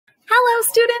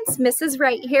Hello students, Mrs.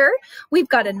 Wright here. We've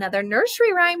got another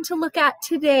nursery rhyme to look at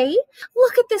today.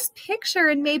 Look at this picture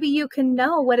and maybe you can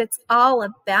know what it's all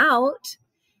about.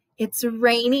 It's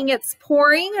raining, it's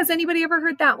pouring. Has anybody ever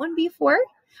heard that one before?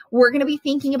 We're going to be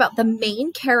thinking about the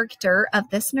main character of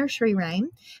this nursery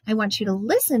rhyme. I want you to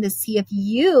listen to see if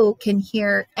you can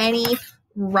hear any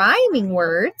rhyming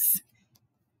words.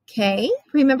 Okay,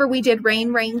 remember we did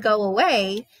rain, rain, go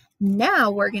away.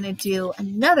 Now we're going to do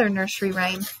another nursery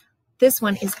rhyme. This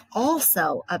one is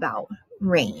also about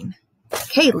rain.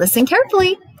 Okay, listen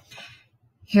carefully.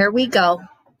 Here we go.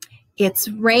 It's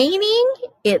raining,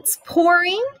 it's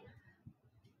pouring.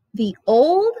 The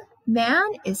old man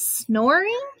is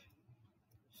snoring.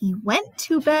 He went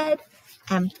to bed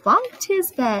and bumped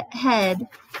his head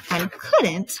and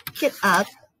couldn't get up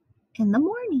in the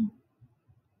morning.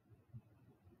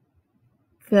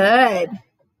 Good.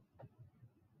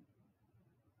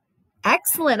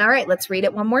 Excellent. All right, let's read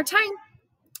it one more time.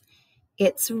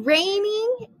 It's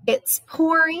raining, it's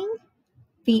pouring.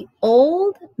 The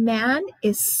old man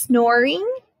is snoring.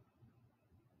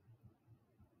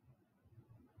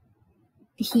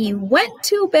 He went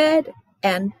to bed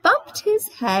and bumped his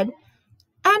head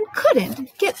and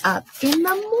couldn't get up in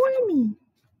the morning.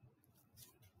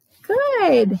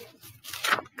 Good.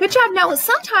 Good job. Now,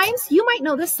 sometimes you might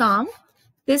know this song,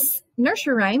 this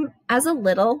nursery rhyme, as a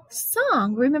little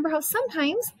song. Remember how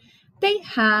sometimes they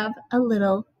have a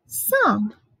little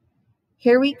song.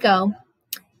 Here we go.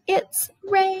 It's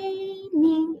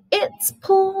raining, it's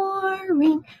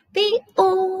pouring. The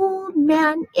old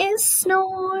man is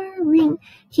snoring.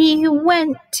 He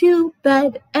went to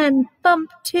bed and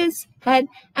bumped his head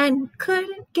and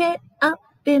couldn't get up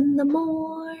in the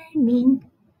morning.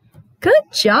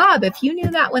 Good job. If you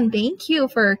knew that one, thank you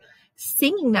for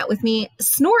singing that with me.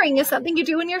 Snoring is something you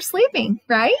do when you're sleeping,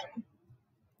 right?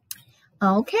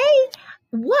 Okay.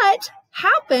 What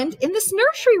happened in this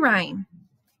nursery rhyme?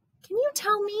 Can you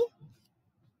tell me?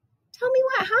 Tell me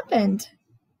what happened.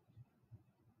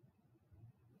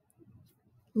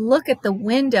 Look at the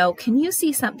window. Can you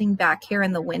see something back here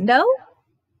in the window?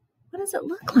 What does it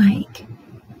look like?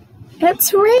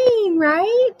 It's rain,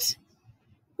 right?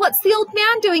 What's the old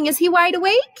man doing? Is he wide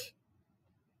awake?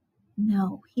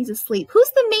 No, he's asleep. Who's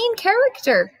the main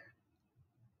character?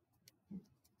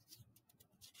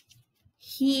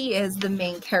 He is the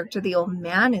main character. The old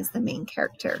man is the main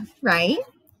character, right?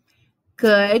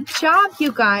 Good job,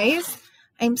 you guys.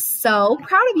 I'm so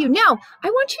proud of you. Now, I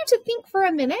want you to think for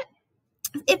a minute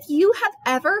if you have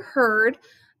ever heard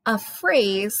a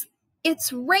phrase,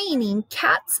 it's raining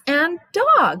cats and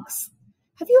dogs.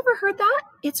 Have you ever heard that?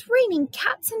 It's raining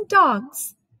cats and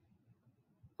dogs.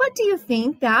 What do you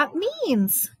think that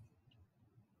means?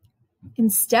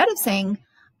 Instead of saying,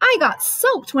 I got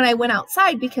soaked when I went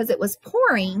outside because it was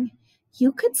pouring,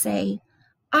 you could say,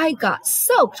 I got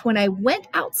soaked when I went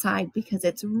outside because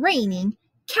it's raining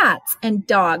cats and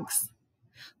dogs.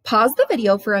 Pause the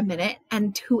video for a minute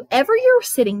and whoever you're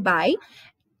sitting by,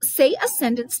 say a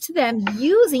sentence to them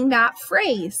using that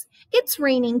phrase. It's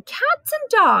raining cats and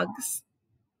dogs.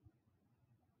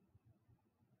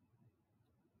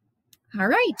 All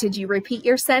right, did you repeat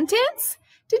your sentence?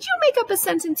 Did you make up a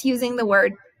sentence using the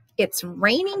word, it's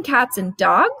raining cats and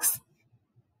dogs?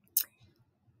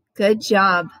 Good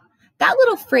job. That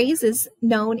little phrase is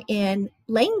known in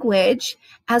language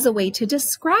as a way to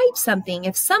describe something.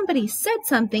 If somebody said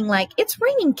something like, it's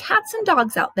raining cats and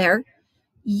dogs out there,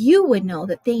 you would know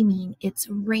that they mean it's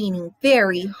raining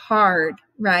very hard,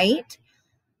 right?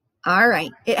 All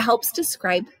right, it helps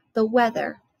describe the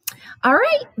weather. All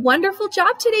right, wonderful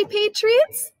job today,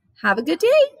 Patriots. Have a good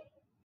day.